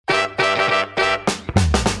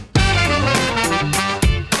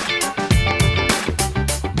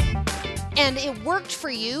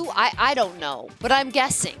you, I don't know, but I'm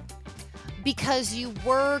guessing. Because you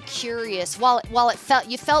were curious, while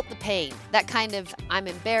you felt the pain, that kind of, I'm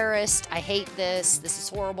embarrassed, I hate this is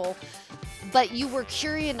horrible. But you were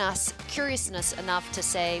curiousness enough to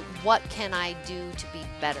say, what can I do to be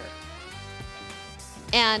better?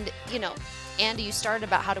 And, Andy, you started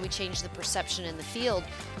about how do we change the perception in the field.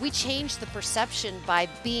 We change the perception by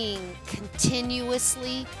being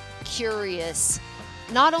continuously curious,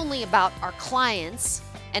 not only about our clients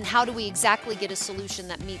and how do we exactly get a solution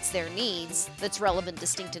that meets their needs, that's relevant,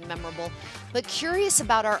 distinct, and memorable, but curious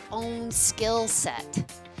about our own skill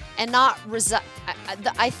set. And not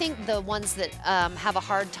I think the ones that have a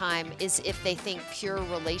hard time is if they think pure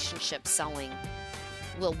relationship selling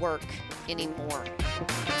will work anymore.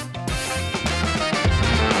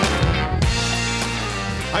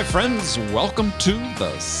 Hi, friends. Welcome to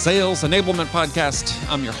the Sales Enablement Podcast.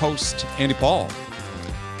 I'm your host, Andy Paul.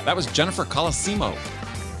 That was Jennifer Colosimo.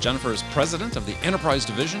 Jennifer is president of the Enterprise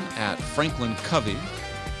Division at Franklin Covey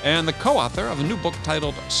and the co-author of a new book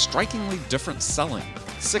titled Strikingly Different Selling: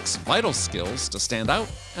 6 Vital Skills to Stand Out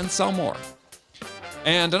and Sell More.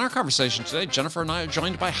 And in our conversation today, Jennifer and I are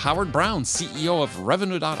joined by Howard Brown, CEO of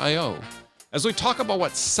Revenue.io, as we talk about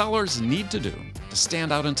what sellers need to do to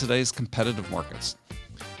stand out in today's competitive markets.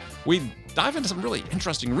 We dive into some really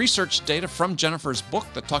interesting research data from Jennifer's book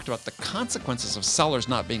that talked about the consequences of sellers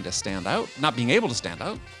not being able to stand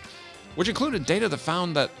out, which included data that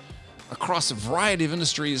found that across a variety of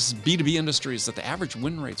industries, B2B industries, that the average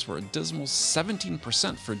win rates were a dismal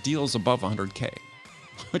 17% for deals above 100K,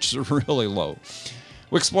 which is really low.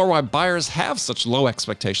 We explore why buyers have such low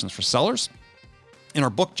expectations for sellers. In our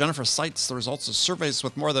book, Jennifer cites the results of surveys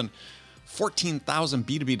with more than 14,000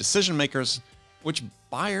 B2B decision makers, which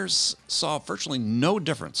buyers saw virtually no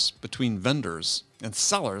difference between vendors and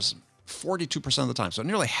sellers 42% of the time, so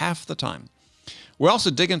nearly half the time. We also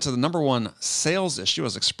dig into the number one sales issue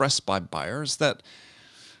as expressed by buyers that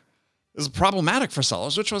is problematic for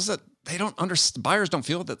sellers, which was that buyers don't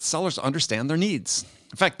feel that sellers understand their needs.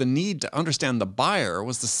 In fact, the need to understand the buyer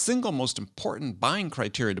was the single most important buying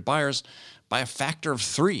criteria to buyers by a factor of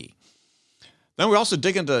 3. Then we also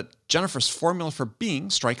dig into Jennifer's formula for being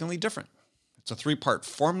strikingly different. It's a 3-part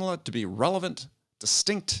formula to be relevant,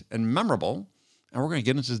 distinct, and memorable, and we're going to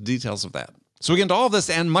get into the details of that. So we get into all of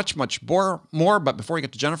this and much, much more, but before we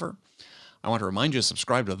get to Jennifer, I want to remind you to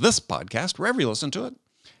subscribe to this podcast wherever you listen to it,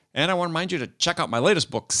 and I want to remind you to check out my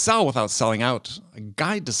latest book, Sell Without Selling Out, a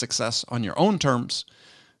guide to success on your own terms.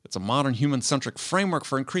 It's a modern human-centric framework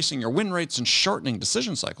for increasing your win rates and shortening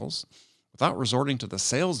decision cycles without resorting to the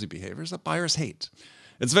salesy behaviors that buyers hate.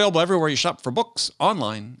 It's available everywhere you shop for books,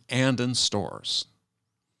 online, and in stores.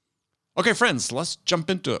 Okay, friends, let's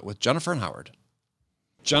jump into it with Jennifer and Howard.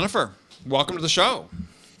 Jennifer, welcome to the show.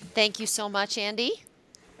 Thank you so much, Andy.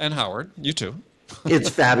 And Howard, you too.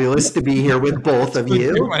 It's fabulous to be here with both of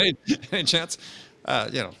you. Any chance?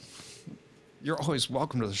 You're always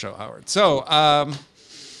welcome to the show, Howard. So,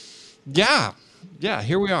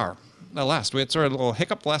 here we are. At last, we had sort of a little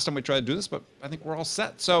hiccup the last time we tried to do this, but I think we're all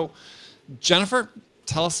set. So, Jennifer,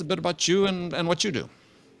 tell us a bit about you and what you do.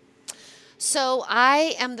 So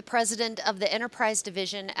I am the president of the Enterprise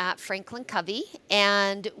Division at Franklin Covey,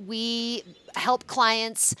 and we help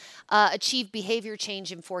clients achieve behavior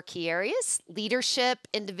change in 4 key areas: leadership,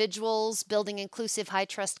 individuals, building inclusive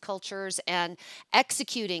high-trust cultures, and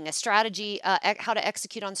executing a strategy, how to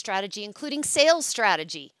execute on strategy, including sales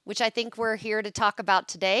strategy, which I think we're here to talk about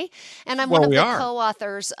today. And I'm one of the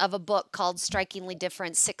co-authors of a book called Strikingly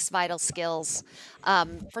Different: 6 Vital Skills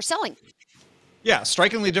for Selling. Yeah,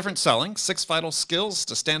 Strikingly Different Selling, 6 Vital Skills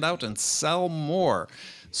to Stand Out and Sell More.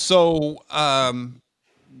 So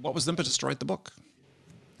what was the impetus to write the book?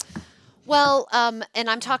 Well, and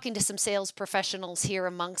I'm talking to some sales professionals here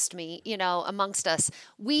amongst us.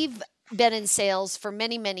 We've been in sales for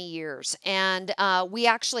many, many years, and we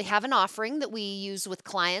actually have an offering that we use with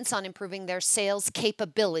clients on improving their sales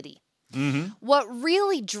capability. Mm-hmm. What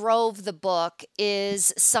really drove the book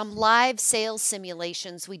is some live sales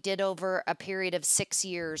simulations we did over a period of 6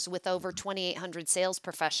 years with over 2,800 sales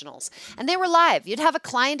professionals. And they were live. You'd have a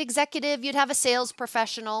client executive, you'd have a sales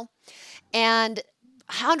professional, and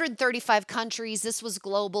 135 countries. This was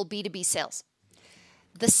global B2B sales.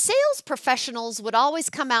 The sales professionals would always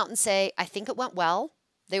come out and say, I think it went well.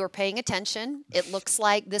 They were paying attention. It looks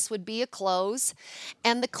like this would be a close.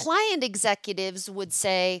 And the client executives would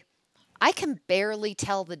say, I can barely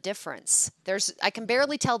tell the difference. I can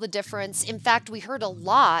barely tell the difference. In fact, we heard a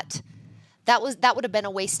lot. That would have been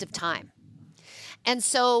a waste of time. And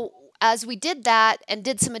so as we did that and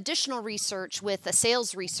did some additional research with a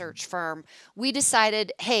sales research firm, we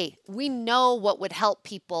decided, hey, we know what would help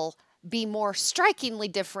people be more strikingly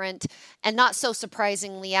different and not so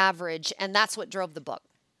surprisingly average. And that's what drove the book.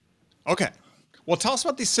 Okay. Well, tell us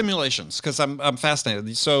about these simulations, because I'm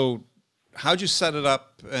fascinated. So how'd you set it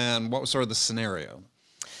up, and what was sort of the scenario?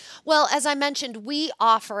 Well, as I mentioned, we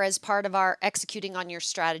offer, as part of our executing on your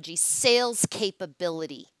strategy, sales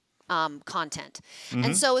capability content.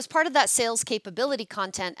 And so, as part of that sales capability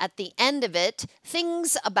content, at the end of it,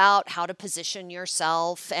 things about how to position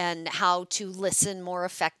yourself and how to listen more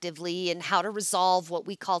effectively and how to resolve what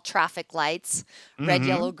we call traffic lights, red,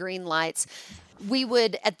 yellow, green lights. We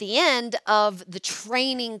would, at the end of the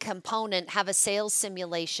training component, have a sales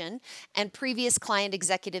simulation, and previous client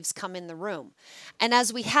executives come in the room. And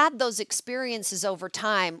as we had those experiences over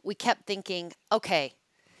time, we kept thinking, okay,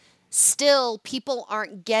 still people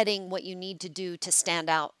aren't getting what you need to do to stand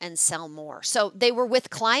out and sell more. So they were with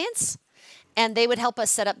clients, and they would help us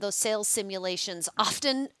set up those sales simulations,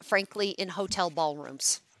 often, frankly, in hotel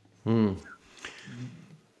ballrooms. What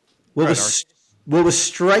Right, was what was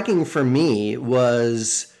striking for me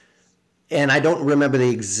was, and I don't remember the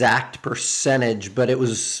exact percentage, but it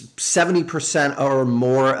was 70% or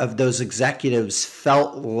more of those executives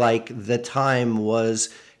felt like the time was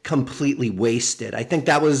completely wasted. I think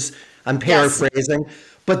that was, I'm paraphrasing,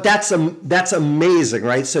 but that's amazing,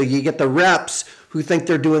 right? So you get the reps who think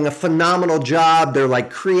they're doing a phenomenal job. They're like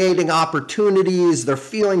creating opportunities. They're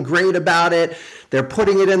feeling great about it. They're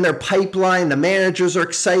putting it in their pipeline. The managers are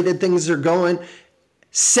excited. Things are going.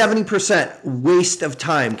 70% waste of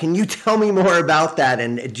time. Can you tell me more about that?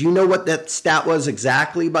 And do you know what that stat was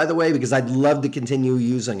exactly, by the way? Because I'd love to continue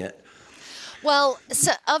using it. Well,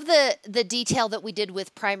 so of the detail that we did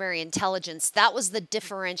with primary intelligence, that was the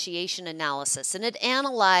differentiation analysis. And it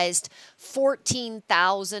analyzed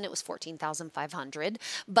 14,000, it was 14,500,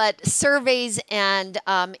 but surveys and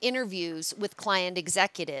interviews with client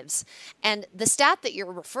executives. And the stat that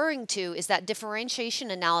you're referring to is that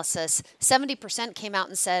differentiation analysis. 70% came out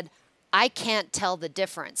and said, I can't tell the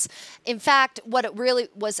difference. In fact, what it really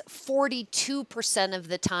was, 42% of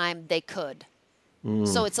the time they could.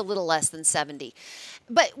 So it's a little less than 70.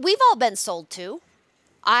 But we've all been sold to.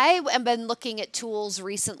 I have been looking at tools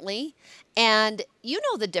recently, and you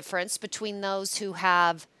know the difference between those who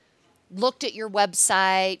have looked at your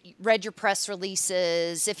website, read your press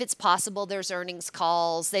releases. If it's possible, there's earnings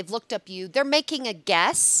calls. They've looked up you. They're making a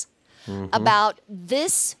guess about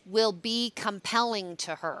this will be compelling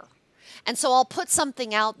to her. And so I'll put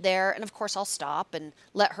something out there, and of course I'll stop and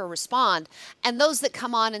let her respond. And those that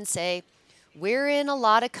come on and say, we're in a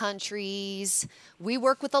lot of countries, we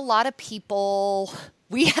work with a lot of people,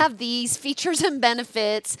 we have these features and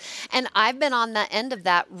benefits. And I've been on the end of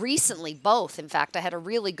that recently, both. In fact, I had a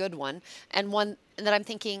really good one, and one that I'm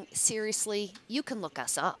thinking, seriously, you can look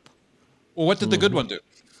us up. Well, what did the good one do?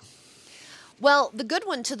 Well, the good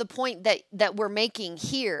one, to the point that we're making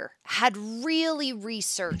here, had really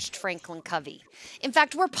researched Franklin Covey. In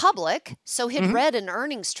fact, we're public, so he'd read an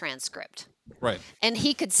earnings transcript. Right. And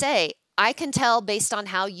he could say, I can tell based on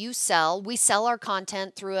how you sell, we sell our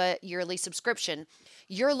content through a yearly subscription.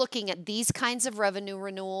 You're looking at these kinds of revenue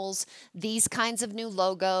renewals, these kinds of new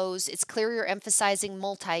logos. It's clear you're emphasizing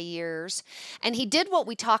multi-years. And he did what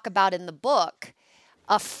we talk about in the book,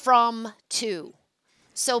 a from to.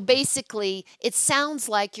 So basically, it sounds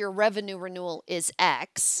like your revenue renewal is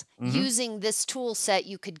X. Using this tool set,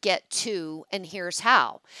 you could get to, and here's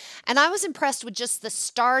how. And I was impressed with just the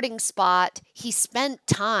starting spot. He spent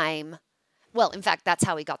time. Well, in fact, that's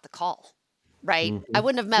how he got the call, right? I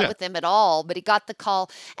wouldn't have met with him at all, but he got the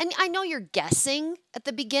call. And I know you're guessing at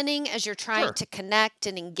the beginning as you're trying to connect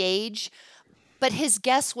and engage, but his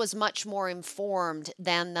guess was much more informed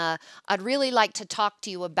than the, I'd really like to talk to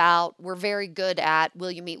you about, we're very good at,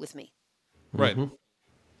 will you meet with me? Right.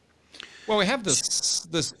 Well, we have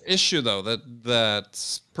this issue, though,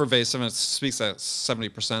 that's pervasive, and it speaks that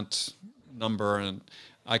 70% number. And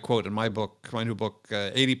I quote in my book, my new book,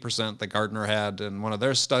 80% that Gartner had in one of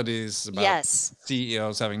their studies about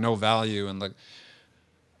CEOs having no value in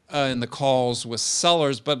the calls with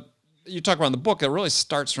sellers. But you talk about in the book, it really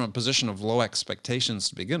starts from a position of low expectations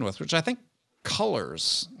to begin with, which I think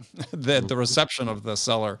colors the reception of the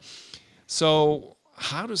seller. So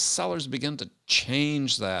how do sellers begin to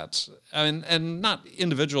change that? I mean, and not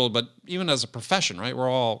individual, but even as a profession, right? We're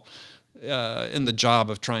all in the job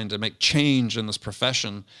of trying to make change in this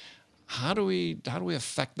profession. How do we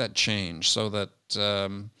affect that change so that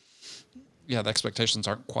the expectations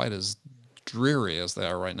aren't quite as dreary as they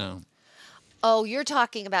are right now? Oh, you're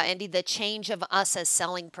talking about, Andy, the change of us as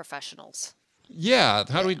selling professionals. Yeah.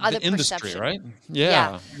 How do we, other the industry, perception. right? Yeah.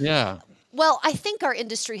 Yeah. Yeah. Well, I think our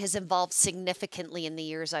industry has evolved significantly in the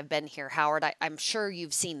years I've been here, Howard. I'm sure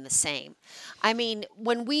you've seen the same. I mean,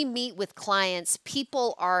 when we meet with clients,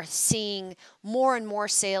 people are seeing more and more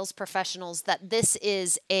sales professionals that this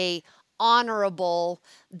is a honorable,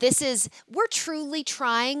 we're truly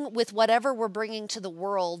trying with whatever we're bringing to the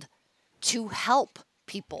world to help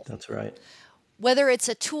people. That's right. Whether it's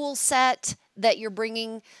a tool set that you're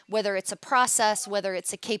bringing, whether it's a process, whether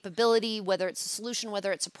it's a capability, whether it's a solution,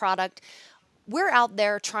 whether it's a product, we're out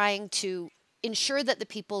there trying to ensure that the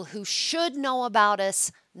people who should know about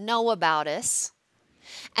us,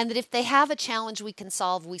 and that if they have a challenge we can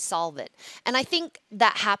solve, we solve it. And I think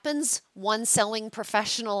that happens one selling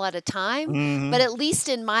professional at a time, but at least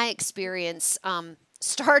in my experience,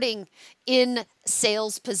 starting in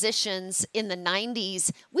sales positions in the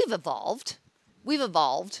 90s, we've evolved.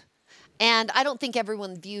 And I don't think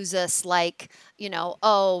everyone views us like,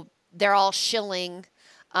 oh, they're all shilling.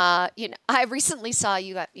 I recently saw,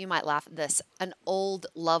 you might laugh at this, an old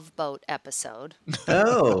Love Boat episode.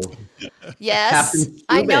 Oh, Yes, Captain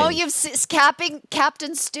I know Steubing. you've seen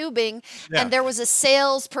Captain Steubing, Yeah. and there was a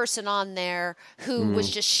salesperson on there who was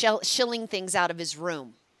just shilling things out of his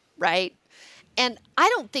room, right? And I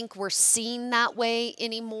don't think we're seen that way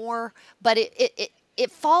anymore, but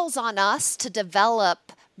it falls on us to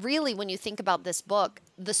develop, really, when you think about this book,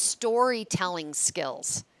 the storytelling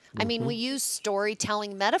skills. I mean, we use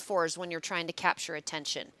storytelling metaphors when you're trying to capture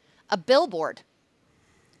attention. A billboard.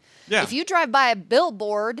 Yeah. If you drive by a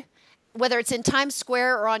billboard, whether it's in Times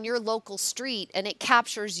Square or on your local street, and it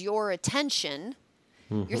captures your attention,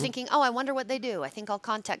 you're thinking, oh, I wonder what they do. I think I'll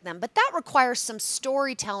contact them. But that requires some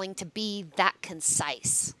storytelling to be that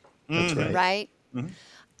concise, That's right.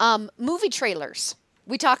 right? Movie trailers.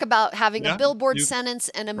 We talk about having a Yeah, billboard you- sentence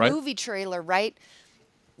and a right. movie trailer, right?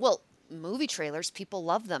 Well, movie trailers, people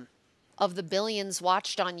love them. Of the billions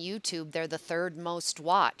watched on YouTube, they're the third most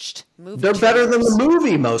watched movie They're better than the trailers.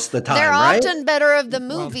 movie most of the time, They're right? often better of the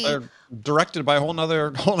Well, movie. they're directed by a whole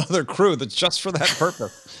nother crew that's just for that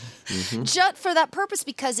purpose. Just for that purpose,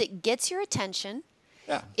 because it gets your attention,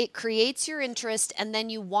 Yeah. it creates your interest, and then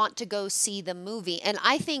you want to go see the movie. And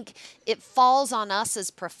I think it falls on us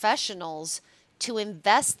as professionals to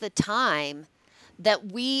invest the time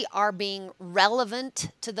that we are being relevant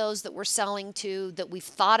to those that we're selling to, that we've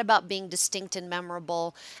thought about being distinct and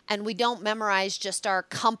memorable, and we don't memorize just our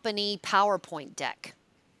company PowerPoint deck.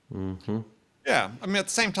 Yeah. I mean, at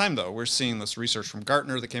the same time, though, we're seeing this research from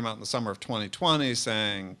Gartner that came out in the summer of 2020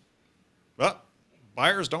 saying, well,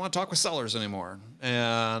 buyers don't want to talk with sellers anymore.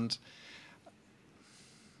 And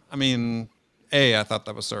I mean, I thought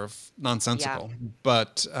that was sort of nonsensical,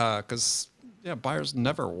 but because buyers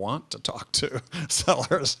never want to talk to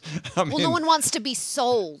sellers. I mean, Well, no one wants to be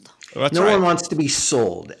sold. that's No right. one wants to be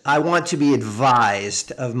sold. I want to be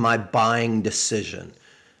advised of my buying decision.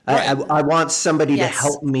 I want somebody to Yes.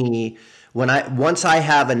 help me once I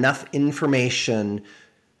have enough information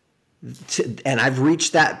and I've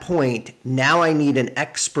reached that point. Now I need an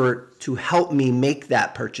expert to help me make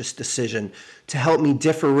that purchase decision, to help me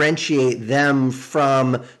differentiate them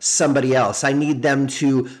from somebody else. I need them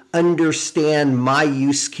to understand my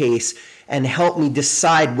use case and help me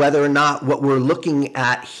decide whether or not what we're looking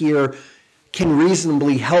at here can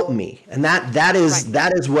reasonably help me. And that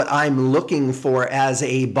is what I'm looking for as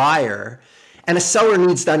a buyer. And a seller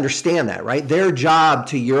needs to understand that, right? Their job,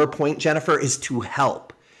 to your point, Jennifer, is to help.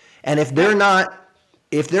 And if they're not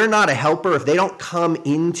a helper, if they don't come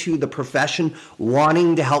into the profession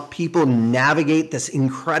wanting to help people navigate this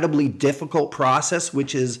incredibly difficult process,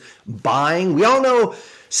 which is buying, we all know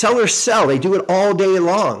sellers sell. They do it all day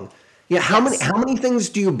long. Yeah, how many things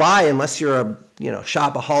do you buy unless you're a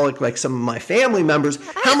shopaholic like some of my family members?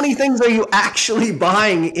 How many things are you actually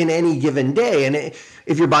buying in any given day? And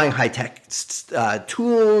if you're buying high-tech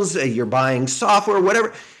tools, you're buying software,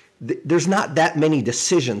 whatever, there's not that many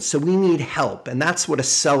decisions. So we need help. And that's what a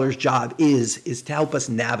seller's job is to help us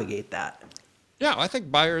navigate that. Yeah, I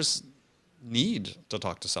think buyers need to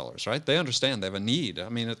talk to sellers, right? They understand they have a need. I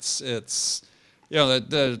mean, it's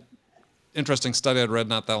the interesting study I'd read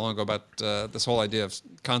not that long ago about this whole idea of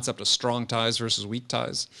concept of strong ties versus weak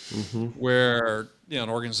ties, where in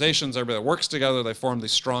organizations, everybody that works together, they form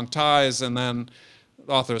these strong ties, and then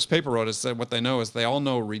the author of this paper wrote is that what they know is they all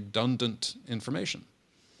know redundant information.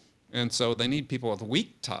 And so they need people with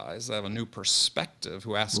weak ties that have a new perspective,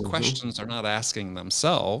 who ask questions they're not asking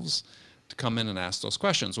themselves, to come in and ask those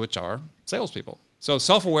questions, which are salespeople. So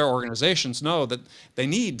self-aware organizations know that they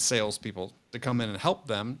need salespeople to come in and help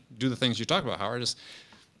them do the things you talk about, Howard, is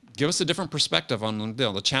give us a different perspective on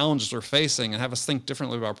the challenges we're facing and have us think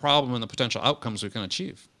differently about our problem and the potential outcomes we can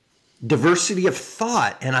achieve. Diversity of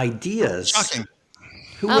thought and ideas. Shocking.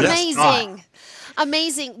 Who would have thought? Amazing.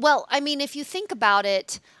 Amazing. Well, I mean, if you think about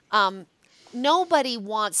it, nobody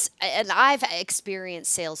wants, and I've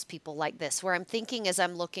experienced salespeople like this, where I'm thinking as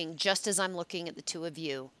I'm looking, just as I'm looking at the two of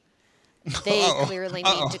you, they clearly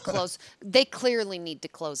need to close. They clearly need to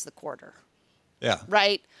close the quarter, Yeah.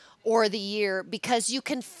 right? Or the year, because you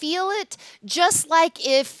can feel it. Just like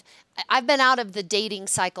if I've been out of the dating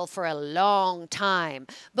cycle for a long time,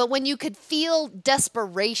 but when you could feel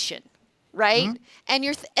desperation, right?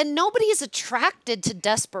 And and nobody is attracted to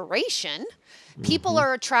desperation. People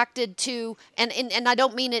are attracted to, and I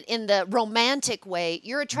don't mean it in the romantic way,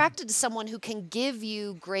 you're attracted to someone who can give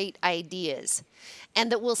you great ideas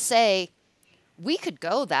and that will say, we could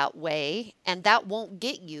go that way and that won't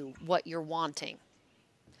get you what you're wanting.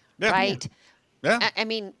 Yeah. Right? Yeah. I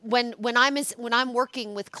mean, when I'm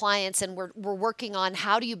working with clients and we're working on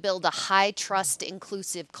how do you build a high trust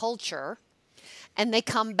inclusive culture, and they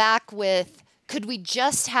come back with, could we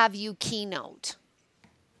just have you keynote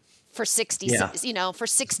for 60 for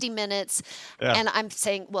 60 minutes? Yeah. And I'm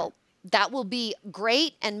saying, well, that will be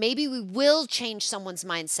great, and maybe we will change someone's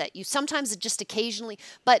mindset. You sometimes just occasionally,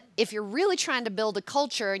 but if you're really trying to build a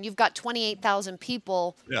culture and you've got 28,000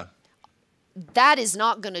 people, Yeah. that is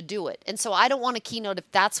not going to do it. And so I don't want a keynote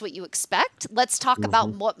if that's what you expect. Let's talk about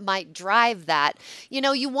what might drive that.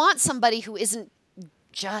 You want somebody who isn't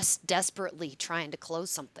just desperately trying to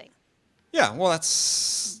close something. Yeah. Well,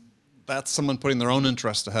 that's someone putting their own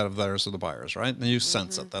interest ahead of theirs of the buyers, right? And you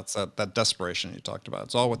sense it. That's that desperation you talked about.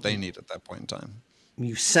 It's all what they need at that point in time.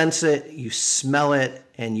 You sense it, you smell it,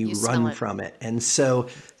 and you smell run it. from it. And so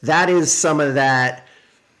that is some of that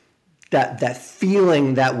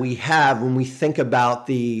feeling that we have when we think about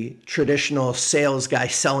the traditional sales guy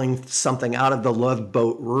selling something out of the Love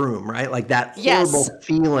Boat room, right? Like that horrible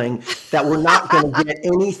feeling that we're not going to get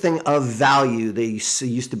anything of value. They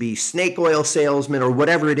used to be snake oil salesmen or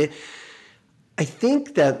whatever it is. I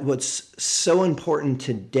think that what's so important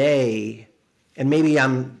today, and maybe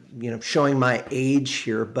I'm showing my age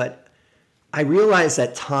here, but I realize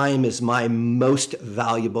that time is my most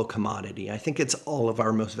valuable commodity. I think it's all of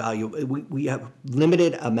our most valuable. We have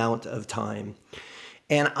limited amount of time.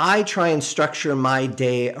 And I try and structure my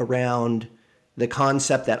day around the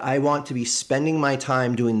concept that I want to be spending my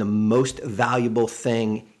time doing the most valuable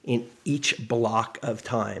thing in each block of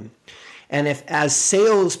time. And if as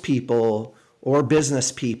salespeople or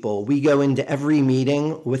business people, we go into every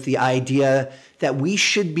meeting with the idea that we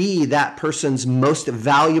should be that person's most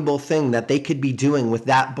valuable thing that they could be doing with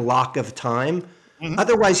that block of time.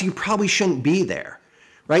 Otherwise, you probably shouldn't be there,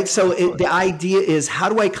 right? So the idea is, how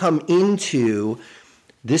do I come into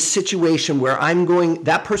this situation where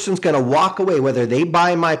that person's going to walk away, whether they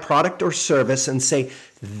buy my product or service, and say,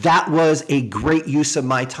 that was a great use of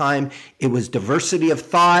my time. It was diversity of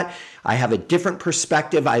thought. I have a different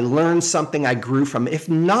perspective. I learned something. I grew from it. If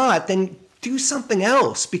not, then do something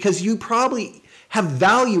else, because you probably have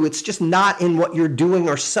value. It's just not in what you're doing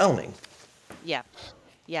or selling. Yeah.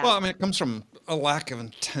 Yeah. Well, I mean, it comes from a lack of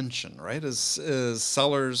intention, right? As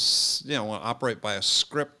sellers, want to operate by a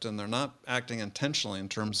script, and they're not acting intentionally in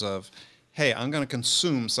terms of, hey, I'm going to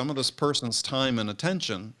consume some of this person's time and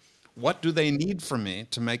attention. What do they need from me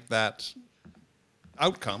to make that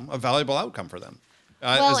outcome a valuable outcome for them?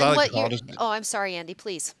 I'm sorry, Andy,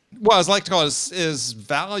 please. Well, as I like to call it, is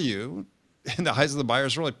value in the eyes of the buyer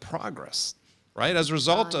is really progress, right? As a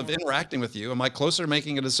result of interacting with you, am I closer to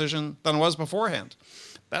making a decision than I was beforehand?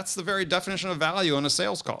 That's the very definition of value in a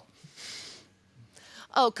sales call.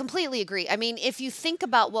 Oh, completely agree. I mean, if you think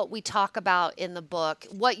about what we talk about in the book,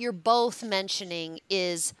 what you're both mentioning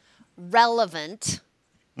is relevant,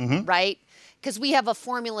 right? Because we have a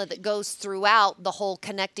formula that goes throughout the whole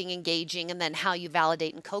connecting, engaging, and then how you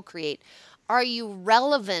validate and co-create. Are you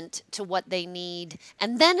relevant to what they need?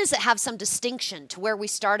 And then does it have some distinction to where we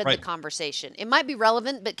started the conversation? It might be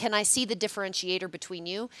relevant, but can I see the differentiator between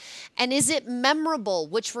you? And is it memorable,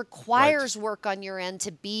 which requires work on your end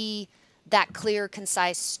to be that clear,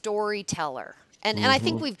 concise storyteller? And I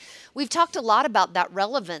think we've talked a lot about that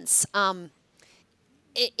relevance.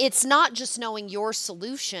 It's not just knowing your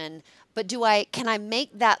solution, but can I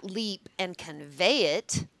make that leap and convey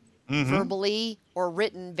it verbally or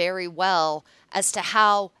written very well as to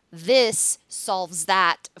how this solves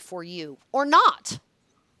that for you or not?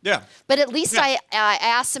 Yeah. But at least I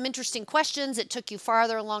asked some interesting questions. It took you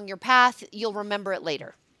farther along your path. You'll remember it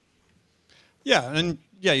later. Yeah. And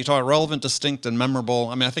you talk about relevant, distinct, and memorable.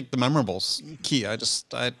 I mean, I think the memorable's key. I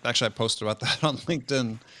posted about that on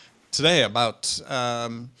LinkedIn today about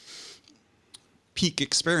peak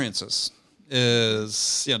experiences.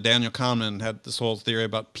 Is, Daniel Kahneman had this whole theory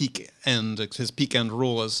about peak end. His peak end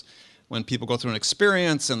rule is when people go through an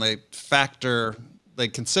experience and they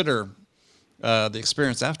consider the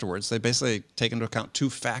experience afterwards, they basically take into account two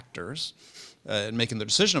factors in making their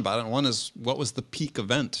decision about it. And one is, what was the peak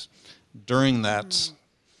event during that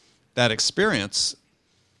experience?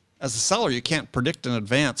 As a seller, you can't predict in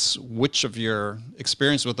advance which of your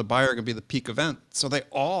experience with the buyer are going to be the peak event. So they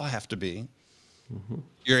all have to be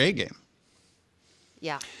your A game.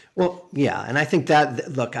 Yeah. Well, yeah, and I think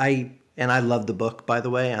that, look, I love the book, by the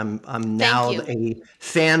way. I'm now a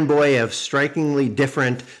fanboy of strikingly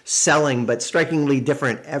different selling, but strikingly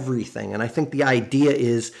different everything. And I think the idea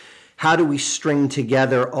is, how do we string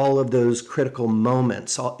together all of those critical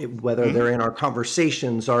moments, whether they're in our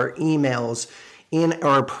conversations, our emails, in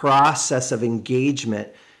our process of engagement?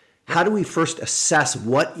 How do we first assess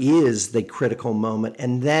what is the critical moment?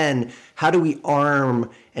 And then how do we arm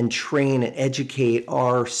and train and educate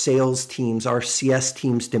our sales teams, our CS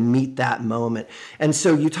teams to meet that moment? And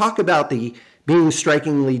so you talk about the being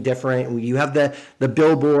strikingly different. You have the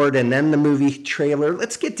billboard and then the movie trailer.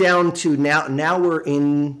 Let's get down to now we're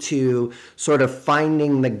into sort of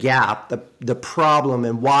finding the gap, the problem,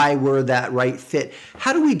 and why we're that right fit.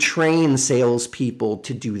 How do we train salespeople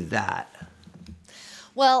to do that?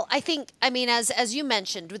 Well, as you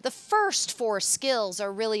mentioned, the first 4 skills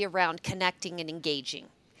are really around connecting and engaging.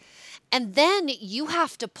 And then you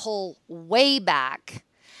have to pull way back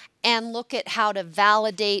and look at how to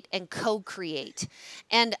validate and co-create.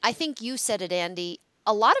 And I think you said it, Andy,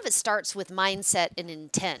 a lot of it starts with mindset and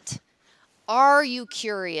intent. Are you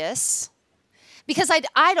curious? Because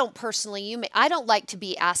I don't personally, I don't like to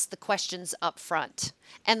be asked the questions up front.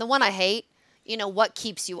 And the one I hate, what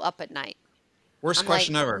keeps you up at night? Worst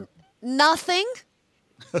question ever. Nothing.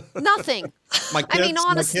 Nothing. My kids,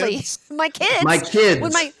 honestly, my kids. My kids.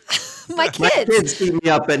 When my kids. My kids keep me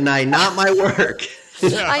up at night, not my work.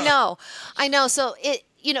 Yeah. I know. So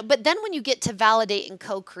but then when you get to validate and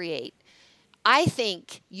co-create, I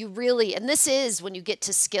think you really, and this is when you get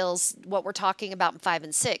to skills, what we're talking about in 5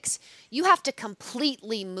 and 6, you have to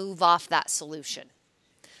completely move off that solution.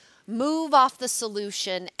 Move off the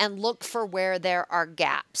solution and look for where there are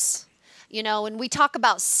gaps. And we talk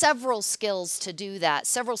about several skills to do that.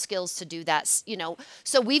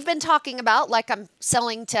 So we've been talking about, like I'm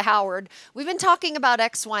selling to Howard, we've been talking about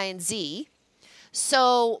X, Y, and Z.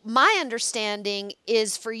 So my understanding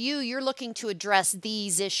is for you, you're looking to address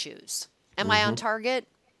these issues. Am I on target?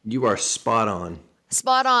 You are spot on.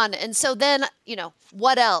 Spot on. And so then,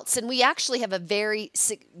 what else? And we actually have a very,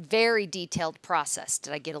 very detailed process.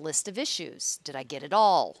 Did I get a list of issues? Did I get it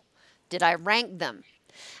all? Did I rank them?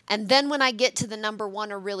 And then when I get to the number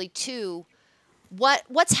 1 or really 2,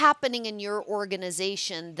 what's happening in your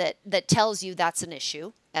organization that tells you that's an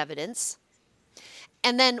issue, evidence?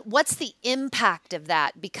 And then what's the impact of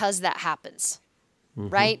that because that happens,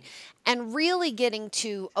 right? And really getting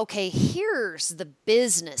to, okay, here's the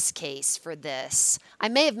business case for this. I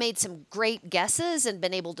may have made some great guesses and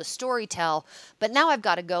been able to storytell, but now I've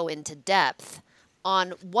got to go into depth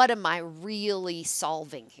on what am I really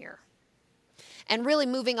solving here. And really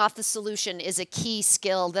moving off the solution is a key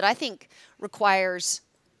skill that I think requires,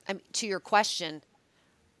 to your question,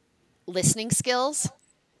 listening skills,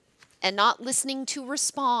 and not listening to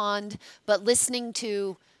respond, but listening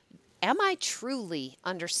to, am I truly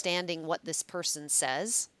understanding what this person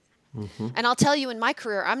says? And I'll tell you, in my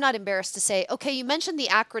career, I'm not embarrassed to say, okay, you mentioned the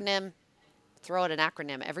acronym, throw out an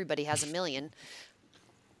acronym, everybody has a million.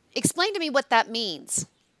 Explain to me what that means.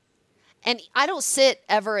 And I don't sit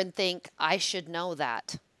ever and think, I should know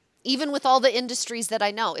that. Even with all the industries that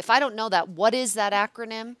I know, if I don't know that, what is that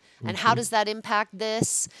acronym and how does that impact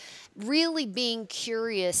this? Really being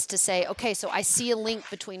curious to say, okay, so I see a link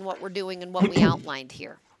between what we're doing and what we outlined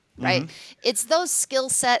here, right? It's those skill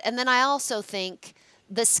set. And then I also think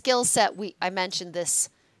the skill set, I mentioned this,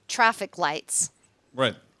 traffic lights.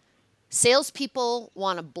 Right. Salespeople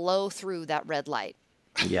want to blow through that red light.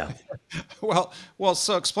 Yeah. Well,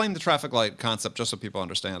 so explain the traffic light concept just so people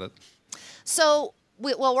understand it. So,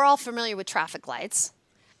 we're all familiar with traffic lights.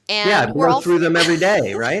 And yeah, we're all through them every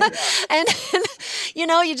day, right? and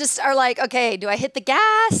you just are like, okay, do I hit the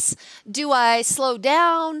gas? Do I slow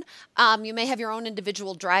down? You may have your own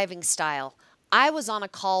individual driving style. I was on a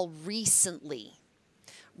call recently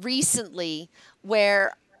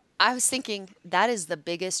where I was thinking, that is the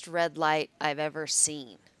biggest red light I've ever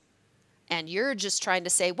seen. and you're just trying to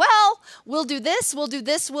say, well, we'll do this, we'll do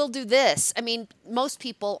this, we'll do this. I mean, most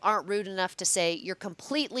people aren't rude enough to say you're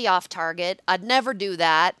completely off target. I'd never do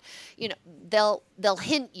that. You know, they'll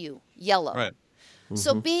hint you yellow. Right.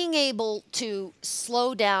 So being able to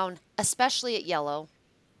slow down, especially at yellow,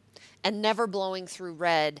 and never blowing through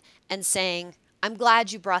red and saying, I'm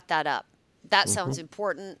glad you brought that up. That sounds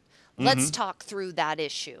important. Let's talk through that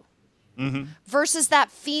issue. Versus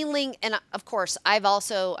that feeling, and of course,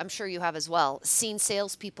 I'm sure you have as well, seen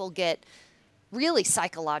salespeople get really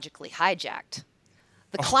psychologically hijacked.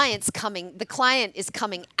 The client is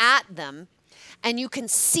coming at them, and you can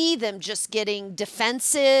see them just getting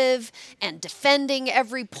defensive and defending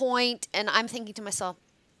every point. And I'm thinking to myself,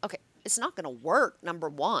 okay, it's not going to work, number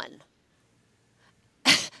one.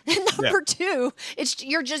 And number two,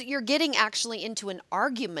 you're getting actually into an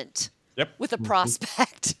argument with a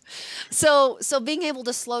prospect. So being able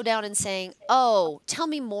to slow down and saying, oh, tell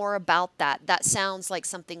me more about that. That sounds like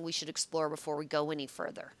something we should explore before we go any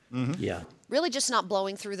further. Yeah. Really just not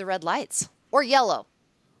blowing through the red lights or yellow.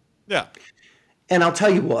 Yeah. And I'll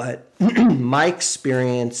tell you what, my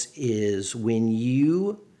experience is when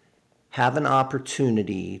you have an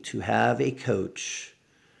opportunity to have a coach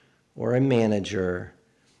or a manager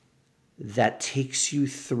that takes you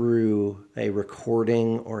through a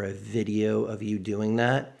recording or a video of you doing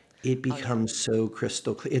that, it becomes so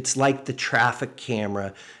crystal clear. It's like the traffic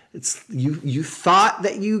camera. It's you thought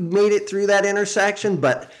that you made it through that intersection,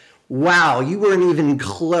 but wow, you weren't even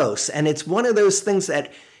close. And it's one of those things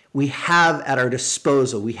that we have at our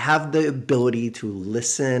disposal. We have the ability to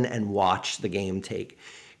listen and watch the game take.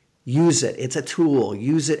 Use it. It's a tool.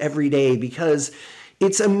 Use it every day, because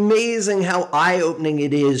it's amazing how eye-opening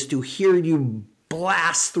it is to hear you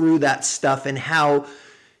blast through that stuff, and how,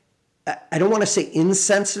 I don't want to say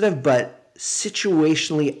insensitive, but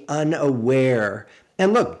situationally unaware.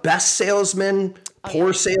 And look, best salesman,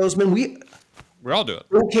 poor salesman, we all do it.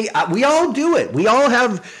 Okay, we all do it. We all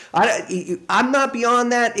have, I'm not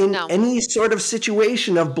beyond that in any sort of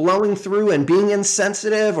situation of blowing through and being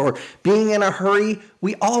insensitive or being in a hurry.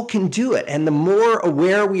 We all can do it. And the more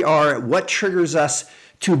aware we are at what triggers us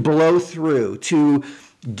to blow through, to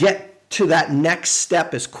get to that next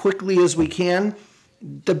step as quickly as we can,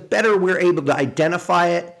 the better we're able to identify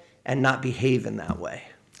it and not behave in that way.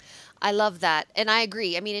 I love that. And I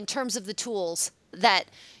agree. I mean, in terms of the tools that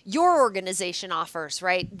your organization offers,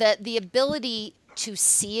 right? The ability to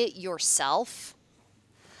see it yourself.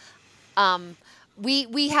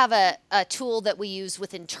 We have a tool that we use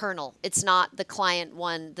with internal. It's not the client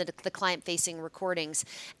one, the client-facing recordings.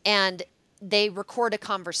 And they record a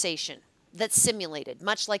conversation that's simulated,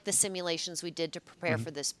 much like the simulations we did to prepare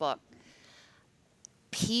for this book.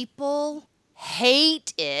 People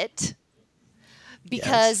hate it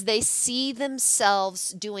because they see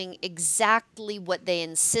themselves doing exactly what they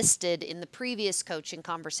insisted in the previous coaching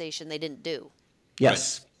conversation they didn't do.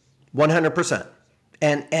 Yes, 100%.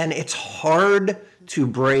 And it's hard to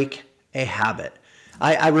break a habit.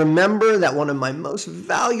 I remember that one of my most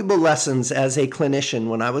valuable lessons as a clinician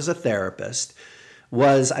when I was a therapist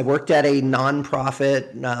was I worked at a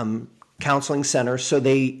nonprofit counseling center, so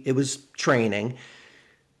it was training.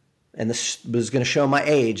 And this was going to show my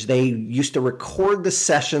age. They used to record the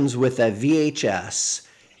sessions with a VHS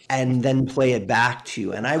and then play it back to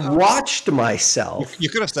you. And I watched myself. You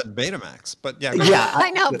could have said Betamax, but yeah. Yeah,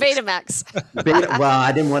 I know, Betamax. Well,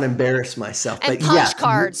 I didn't want to embarrass myself. And but punch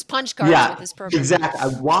cards with his program. Exactly. I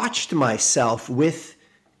watched myself with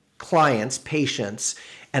clients, patients,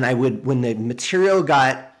 and I would, when the material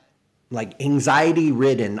got like anxiety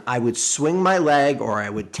ridden, I would swing my leg or I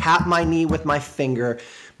would tap my knee with my finger.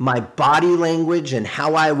 My body language and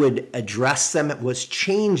how I would address them, it was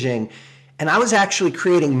changing. And I was actually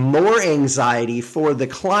creating more anxiety for the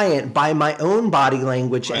client by my own body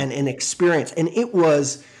language and inexperience. And it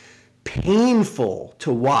was painful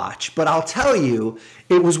to watch. But I'll tell you,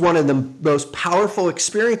 it was one of the most powerful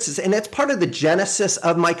experiences. And that's part of the genesis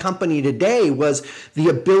of my company today, was the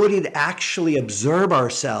ability to actually observe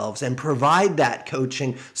ourselves and provide that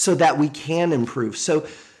coaching so that we can improve. So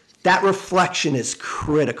that reflection is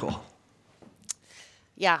critical.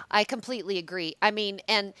 Yeah, I completely agree. I mean,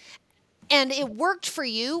 and it worked for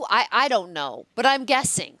you. I don't know, but I'm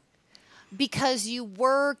guessing because you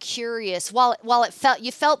were curious while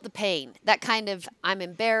you felt the pain, that kind of, I'm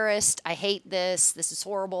embarrassed, I hate this is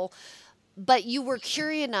horrible. But you were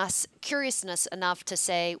curiousness enough to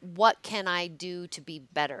say, what can I do to be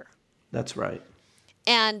better? That's right.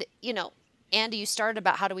 And, Andy, you started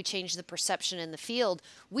about how do we change the perception in the field.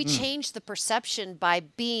 We change the perception by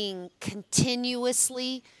being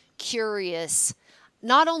continuously curious,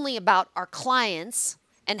 not only about our clients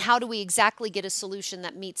and how do we exactly get a solution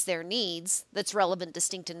that meets their needs, that's relevant,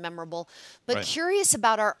 distinct, and memorable, but Right. curious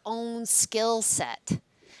about our own skill set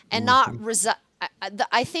and not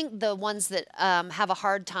I think the ones that have a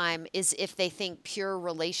hard time is if they think pure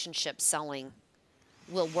relationship selling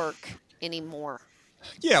will work anymore.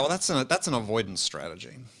 Yeah, well, that's an avoidance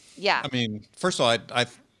strategy. Yeah. I mean, first of all,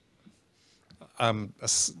 I'm a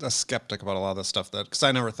skeptic about a lot of this stuff because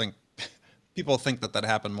I never think people think that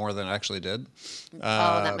happened more than it actually did.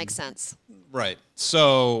 Oh, that makes sense. Right.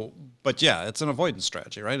 So, but yeah, it's an avoidance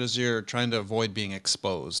strategy, right? As you're trying to avoid being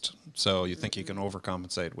exposed, so you think you can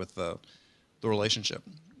overcompensate with the relationship.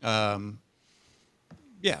 Yeah,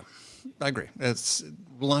 I agree. It's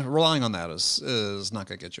relying on that is not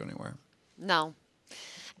going to get you anywhere. No.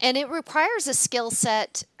 And it requires a skill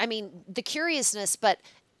set. I mean, the curiousness, but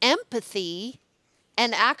empathy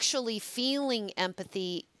and actually feeling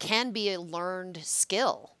empathy can be a learned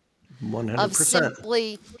skill. 100%. Of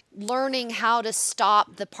simply learning how to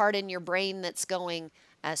stop the part in your brain that's going,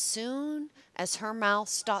 as soon as her mouth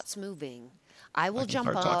stops moving, I will can jump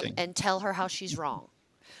start up talking. and tell her how she's wrong,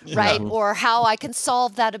 right? Or how I can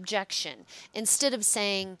solve that objection. Instead of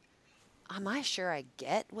saying, am I sure I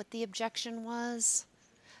get what the objection was?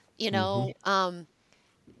 You know,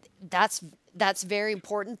 that's very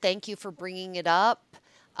important. Thank you for bringing it up.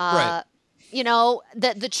 Right. You know,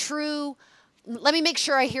 the true, let me make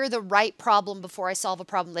sure I hear the right problem before I solve a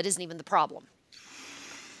problem that isn't even the problem.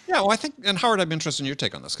 Yeah, well, I think, and Howard, I'm interested in your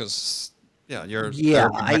take on this because, yeah, your Yeah,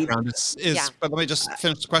 therapy background is. Yeah. But let me just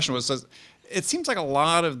finish the question. It seems like a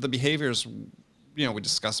lot of the behaviors, we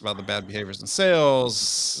discussed about the bad behaviors in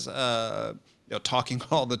sales, talking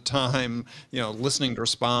all the time, listening to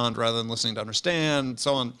respond rather than listening to understand,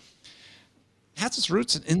 so on. Has its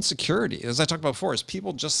roots in insecurity, as I talked about before, is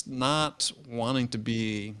people just not wanting to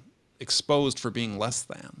be exposed for being less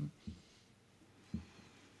than.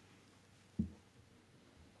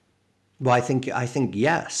 Well, I think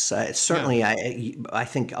yes. Certainly, I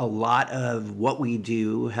think a lot of what we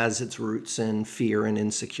do has its roots in fear and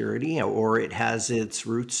insecurity, or it has its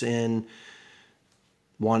roots in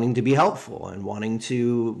wanting to be helpful and wanting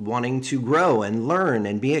to grow and learn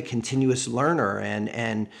and be a continuous learner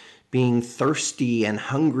and being thirsty and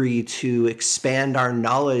hungry to expand our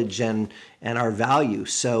knowledge and our value.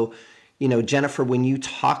 So, Jennifer, when you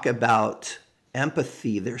talk about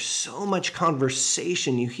empathy, there's so much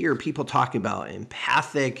conversation. You hear people talk about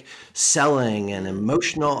empathic selling and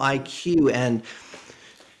emotional IQ. And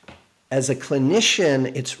as a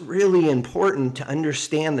clinician, it's really important to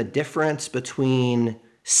understand the difference between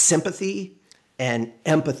sympathy and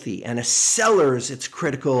empathy. And as sellers, it's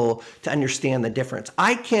critical to understand the difference.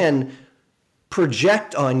 I can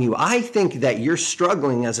project on you. I think that you're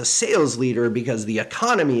struggling as a sales leader because the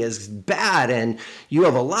economy is bad and you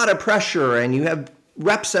have a lot of pressure and you have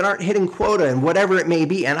reps that aren't hitting quota and whatever it may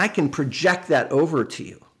be. And I can project that over to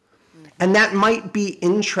you. And that might be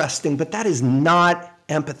interesting, but that is not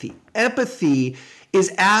empathy. Empathy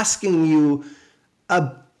is asking you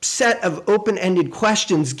a set of open-ended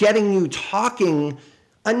questions, getting you talking,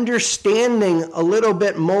 understanding a little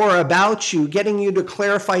bit more about you, getting you to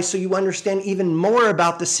clarify so you understand even more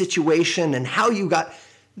about the situation and how you got,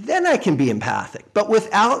 then I can be empathic. But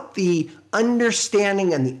without the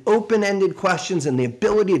understanding and the open-ended questions and the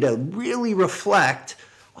ability to really reflect,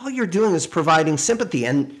 all you're doing is providing sympathy.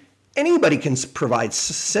 And anybody can provide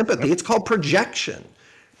sympathy. It's called projection.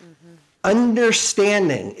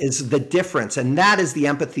 Understanding is the difference, and that is the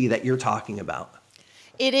empathy that you're talking about.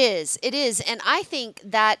 It is. And I think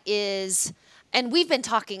that is, and we've been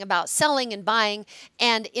talking about selling and buying,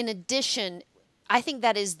 and in addition, I think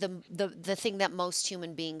that is the thing that most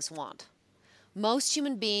human beings want. Most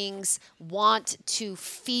human beings want to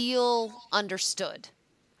feel understood.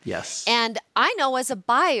 Yes. And I know as a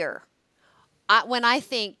buyer, when I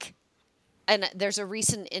think, and there's a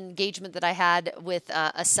recent engagement that I had with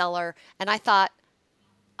a seller, and I thought,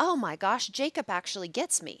 oh my gosh, Jacob actually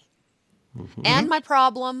gets me. And my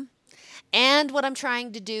problem and what I'm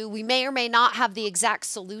trying to do. We may or may not have the exact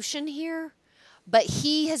solution here, but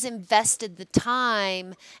he has invested the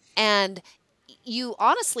time, and you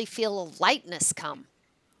honestly feel a lightness come.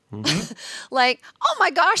 Like, oh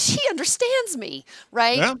my gosh, he understands me,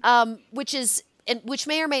 right? Yeah. Which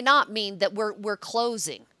may or may not mean that we're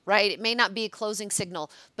closing, right? It may not be a closing signal,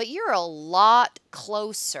 but you're a lot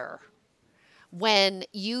closer when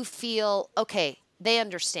you feel, okay, they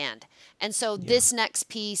understand. And so this next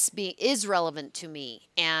piece is relevant to me,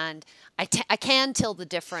 and I can tell the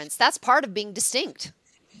difference. That's part of being distinct.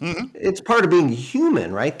 It's part of being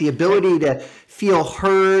human, right? The ability to feel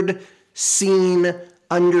heard, seen,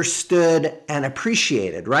 understood and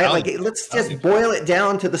appreciated, right? Like, let's just boil it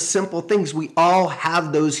down to the simple things. We all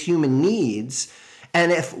have those human needs.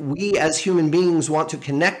 And if we as human beings want to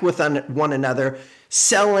connect with one another,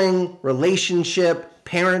 selling, relationship,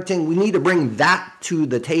 parenting, we need to bring that to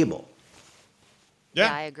the table.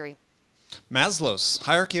 Yeah, I agree. Maslow's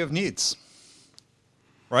hierarchy of needs,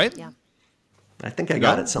 right? Yeah. I think I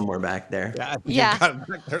got it somewhere back there. Yeah, got it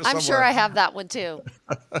back there I'm sure I have that one too.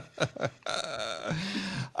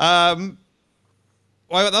 Well,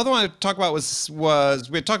 the other one I talked about was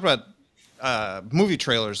we had talked about movie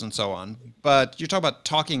trailers and so on, but you talk about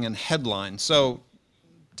talking in headlines. So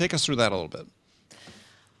take us through that a little bit.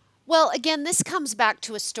 Well, again, this comes back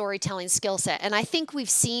to a storytelling skill set. And I think we've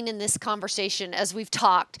seen in this conversation as we've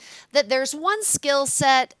talked that there's one skill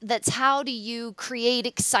set that's how do you create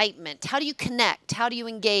excitement? How do you connect? How do you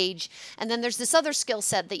engage? And then there's this other skill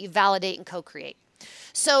set that you validate and co-create.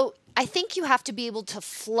 So I think you have to be able to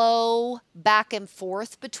flow back and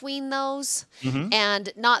forth between those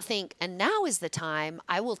and not think, and now is the time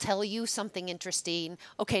I will tell you something interesting.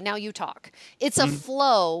 Okay, now you talk. It's a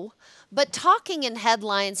flow, but talking in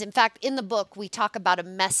headlines, in fact, in the book, we talk about a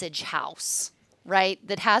message house, right?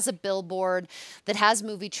 That has a billboard, that has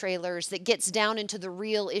movie trailers, that gets down into the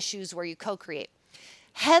real issues where you co-create.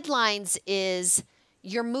 Headlines is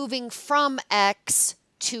you're moving from X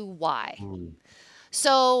to Y.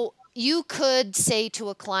 So you could say to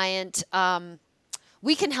a client,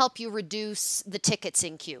 we can help you reduce the tickets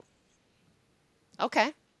in queue.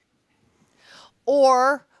 Okay.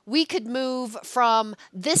 Or we could move from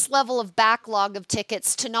this level of backlog of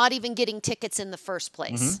tickets to not even getting tickets in the first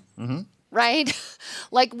place. Right?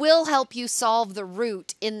 Like, we'll help you solve the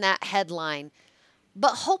root in that headline,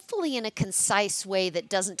 but hopefully in a concise way that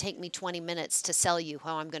doesn't take me 20 minutes to sell you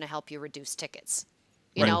how I'm going to help you reduce tickets.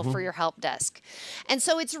 You know, for your help desk. And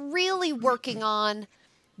so it's really working on,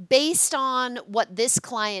 based on what this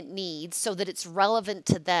client needs so that it's relevant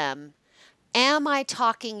to them, am I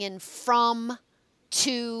talking in from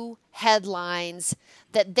to headlines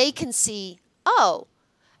that they can see, oh,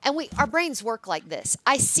 and our brains work like this.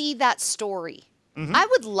 I see that story. I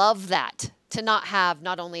would love that, to not have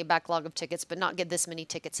not only a backlog of tickets, but not get this many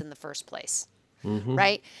tickets in the first place.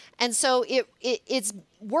 Right? And so it's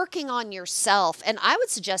working on yourself. And I would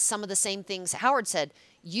suggest some of the same things Howard said.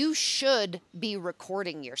 You should be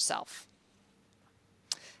recording yourself.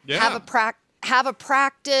 Yeah. Have a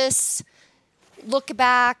practice, look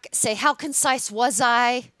back, say, how concise was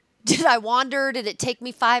I? Did I wander? Did it take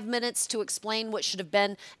me 5 minutes to explain what should have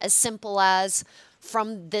been as simple as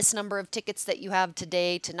from this number of tickets that you have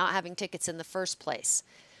today to not having tickets in the first place?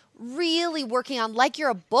 Really working on, like you're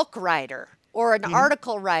a book writer or an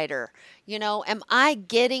article writer, you know, am I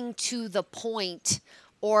getting to the point,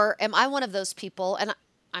 or am I one of those people, and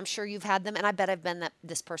I'm sure you've had them, and I bet I've been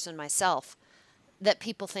this person myself, that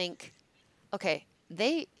people think, okay,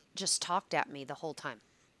 they just talked at me the whole time.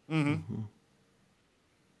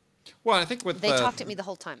 Well, I think they talked at me the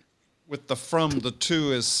whole time. With the from the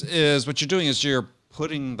to is what you're doing is you're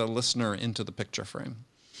putting the listener into the picture frame,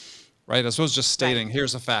 right? As opposed to just stating,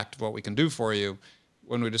 here's a fact of what we can do for you.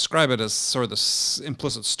 When we describe it as sort of this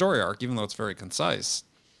implicit story arc, even though it's very concise,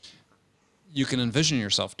 you can envision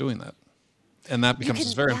yourself doing that. And that becomes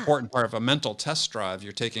this very important part of a mental test drive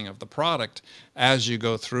you're taking of the product as you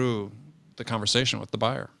go through the conversation with the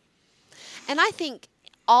buyer. And I think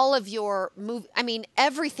all of your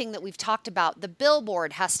everything that we've talked about, the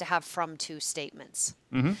billboard has to have from to statements.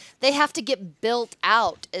 They have to get built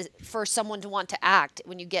out for someone to want to act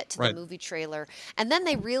when you get to the movie trailer. And then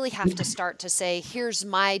they really have to start to say, here's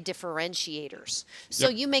my differentiators. So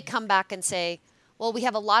you may come back and say, well, we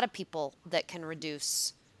have a lot of people that can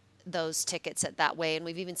reduce those tickets that way. And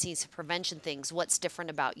we've even seen some prevention things. What's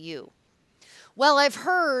different about you? Well, I've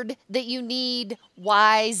heard that you need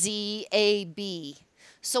Y, Z, A, B.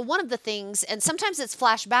 So one of the things, and sometimes it's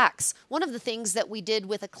flashbacks, one of the things that we did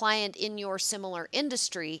with a client in your similar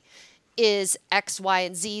industry is X, Y,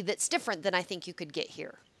 and Z that's different than I think you could get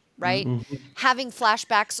here, right? Having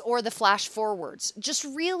flashbacks or the flash forwards, just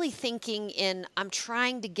really thinking in, I'm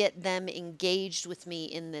trying to get them engaged with me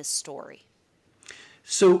in this story.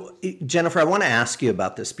 So, Jennifer, I want to ask you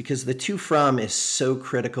about this because the to from is so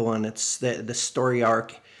critical, and it's the story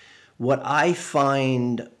arc. What I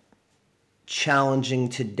find challenging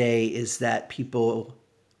today is that people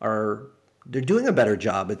they're doing a better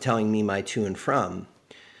job at telling me my to and from.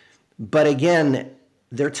 But again,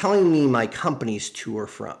 they're telling me my company's to or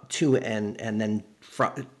from, to and then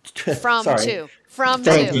from. From sorry. to. From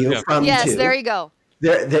Thank to. you. From yes, to. there you go.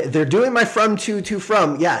 They're doing my from to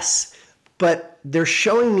from, yes. But they're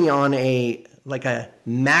showing me on a like a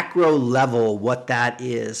macro level what that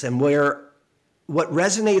is. And what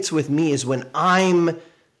resonates with me is when I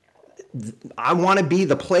want to be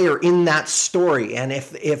the player in that story. And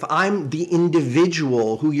if I'm the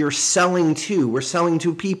individual who you're selling to, we're selling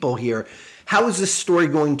to people here, how is this story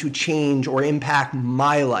going to change or impact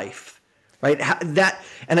my life? Right?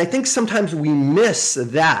 And I think sometimes we miss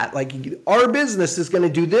that. Like, our business is going to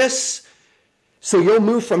do this, so you'll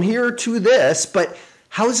move from here to this, but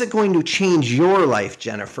how is it going to change your life,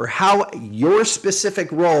 Jennifer? How your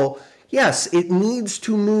specific role, yes, it needs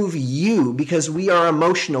to move you because we are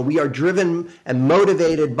emotional. We are driven and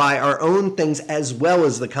motivated by our own things as well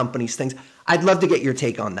as the company's things. I'd love to get your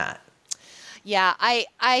take on that. Yeah,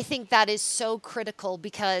 I think that is so critical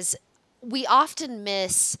because we often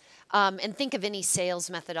miss, and think of any sales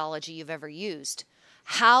methodology you've ever used.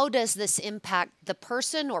 How does this impact the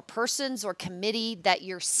person or persons or committee that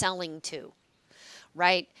you're selling to,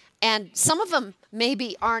 right? And some of them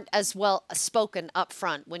maybe aren't as well spoken up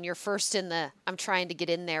front when you're first I'm trying to get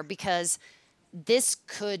in there because this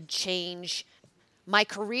could change my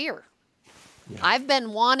career. Yeah. I've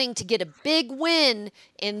been wanting to get a big win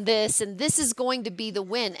in this, and this is going to be the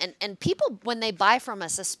win. And people, when they buy from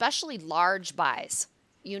us, especially large buys,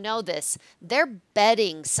 you know this, they're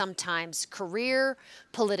betting sometimes career,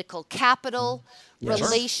 political capital, yes,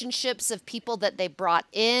 relationships of people that they brought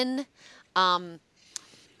in,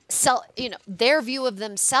 their view of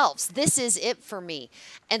themselves. This is it for me.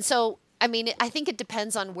 And so, I mean, I think it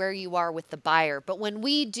depends on where you are with the buyer. But when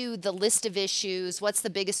we do the list of issues, what's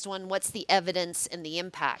the biggest one, what's the evidence and the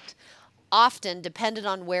impact, often, dependent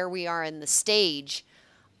on where we are in the stage,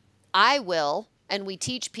 and we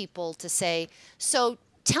teach people to say, so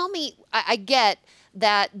tell me, I get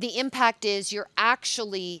that the impact is you're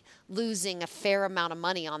actually losing a fair amount of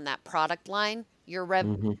money on that product line.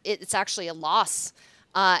 It's actually a loss.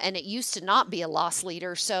 And it used to not be a loss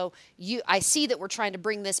leader. So I see that we're trying to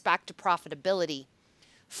bring this back to profitability.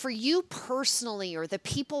 For you personally or the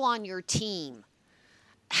people on your team,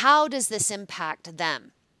 how does this impact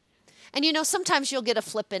them? And, sometimes you'll get a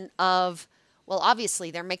flippant of, well,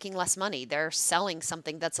 obviously they're making less money. They're selling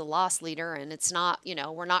something that's a loss leader and it's not,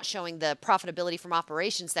 we're not showing the profitability from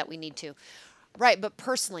operations that we need to. Right. But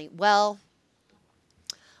personally, well,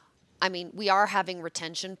 I mean, we are having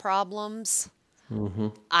retention problems. Mm-hmm.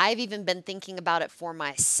 I've even been thinking about it for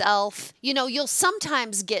myself. You'll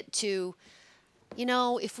sometimes get to,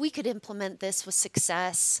 if we could implement this with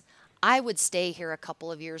success, I would stay here a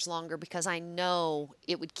couple of years longer because I know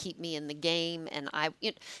it would keep me in the game. And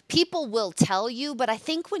people will tell you, but I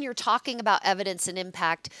think when you're talking about evidence and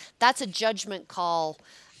impact, that's a judgment call.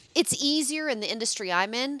 It's easier in the industry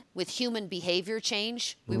I'm in with human behavior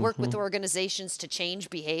change. We work with organizations to change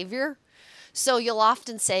behavior. So you'll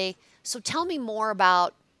often say, so tell me more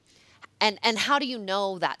about, and how do you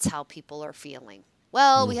know that's how people are feeling?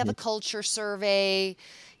 Well, we have a culture survey,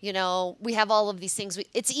 we have all of these things.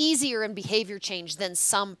 It's easier in behavior change than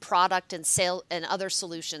some product and sale and other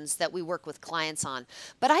solutions that we work with clients on.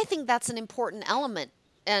 But I think that's an important element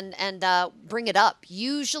and bring it up.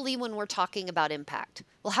 Usually when we're talking about impact.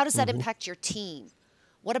 Well, how does that impact your team?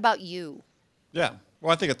 What about you? Yeah.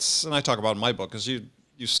 Well, I think and I talk about in my book, is you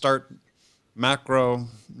start macro,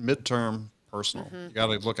 midterm, personal. You got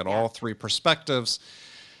to look at all three perspectives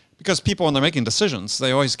because people, when they're making decisions,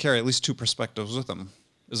 they always carry at least two perspectives with them.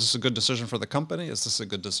 Is this a good decision for the company? Is this a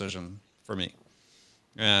good decision for me?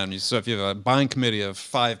 And so if you have a buying committee of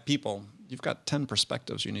 5 people, you've got 10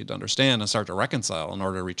 perspectives you need to understand and start to reconcile in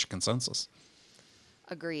order to reach a consensus.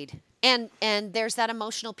 Agreed. And there's that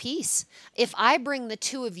emotional piece. If I bring the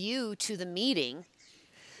two of you to the meeting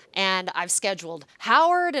and I've scheduled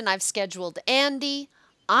Howard and I've scheduled Andy,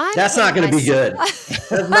 that's not going to be good.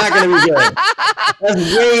 That's not going to be good.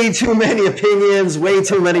 That's way too many opinions, way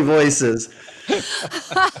too many voices. But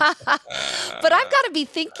I've got to be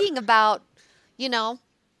thinking about,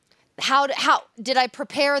 how did I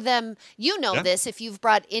prepare them? This, if you've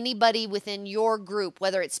brought anybody within your group,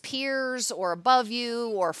 whether it's peers or above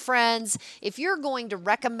you or friends, if you're going to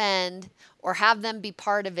recommend or have them be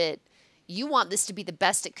part of it, you want this to be the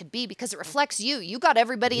best it could be because it reflects you. You got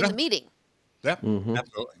everybody in the meeting. Yeah,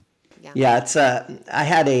 absolutely. Yeah, it's I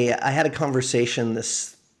had a conversation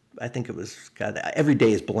I think it was, every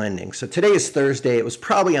day is blending. So today is Thursday. It was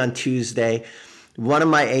probably on Tuesday. One of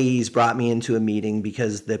my AEs brought me into a meeting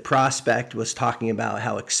because the prospect was talking about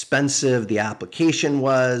how expensive the application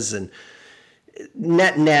was. And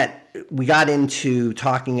net, we got into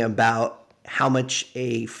talking about how much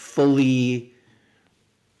a fully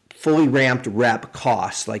ramped rep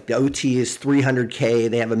costs. Like the OT is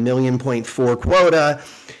 $300K. They have a 1.4 million quota.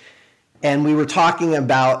 And we were talking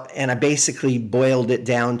about, and I basically boiled it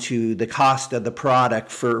down to the cost of the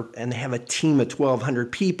product and they have a team of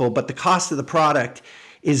 1,200 people, but the cost of the product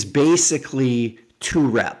is basically 2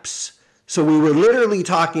 reps. So we were literally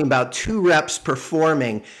talking about 2 reps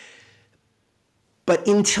performing. But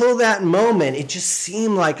until that moment, it just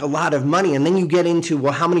seemed like a lot of money. And then you get into,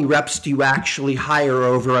 well, how many reps do you actually hire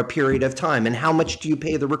over a period of time? And how much do you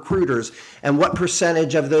pay the recruiters? And what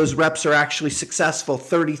percentage of those reps are actually successful?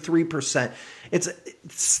 33%.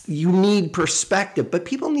 You need perspective, but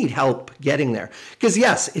people need help getting there. Because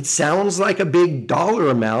yes, it sounds like a big dollar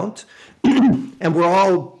amount, and we're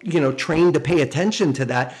all, trained to pay attention to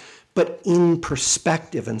that. But in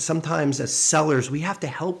perspective, and sometimes as sellers, we have to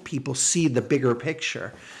help people see the bigger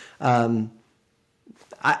picture.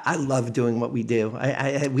 I love doing what we do.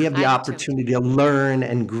 We have the opportunity to learn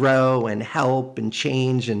and grow and help and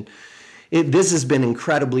change. And this has been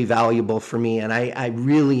incredibly valuable for me. And I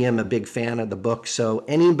really am a big fan of the book. So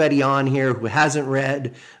anybody on here who hasn't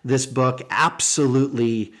read this book,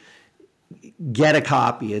 absolutely get a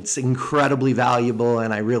copy. It's incredibly valuable,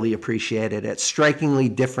 and I really appreciate it. It's strikingly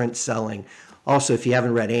different selling. Also, if you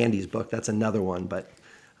haven't read Andy's book, that's another one, but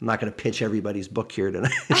I'm not going to pitch everybody's book here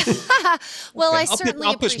tonight. Well, okay. I certainly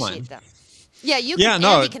I'll pitch mine. appreciate that. Yeah,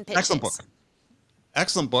 no, Andy can pitch excellent his. book.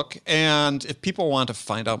 Excellent book. And if people want to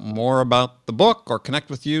find out more about the book or connect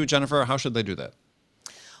with you, Jennifer, how should they do that?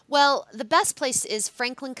 Well, the best place is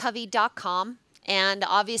franklincovey.com. And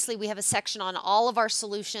obviously, we have a section on all of our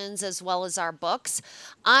solutions as well as our books.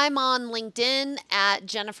 I'm on LinkedIn at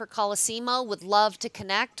Jennifer Colosimo. Would love to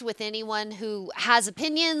connect with anyone who has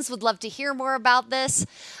opinions, would love to hear more about this.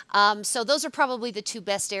 So those are probably the 2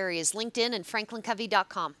 best areas, LinkedIn and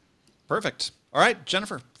franklincovey.com. Perfect. All right,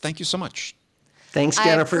 Jennifer, thank you so much. Thanks,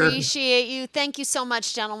 Jennifer. I appreciate you. Thank you so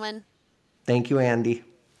much, gentlemen. Thank you, Andy.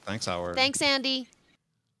 Thanks, Howard. Thanks, Andy.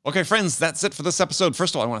 Okay, friends, that's it for this episode.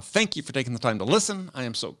 First of all, I want to thank you for taking the time to listen. I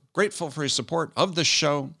am so grateful for your support of this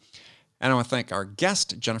show. And I want to thank our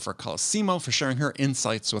guest, Jennifer Colosimo, for sharing her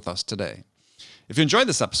insights with us today. If you enjoyed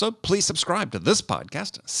this episode, please subscribe to this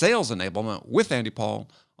podcast, Sales Enablement with Andy Paul,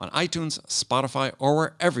 on iTunes, Spotify, or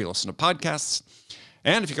wherever you listen to podcasts.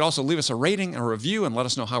 And if you could also leave us a rating and a review and let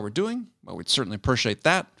us know how we're doing, well, we'd certainly appreciate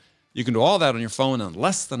that. You can do all that on your phone in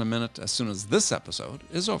less than a minute as soon as this episode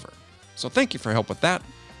is over. So thank you for your help with that.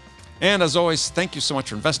 And as always, thank you so much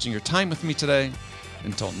for investing your time with me today.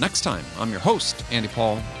 Until next time, I'm your host, Andy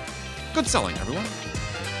Paul. Good selling, everyone.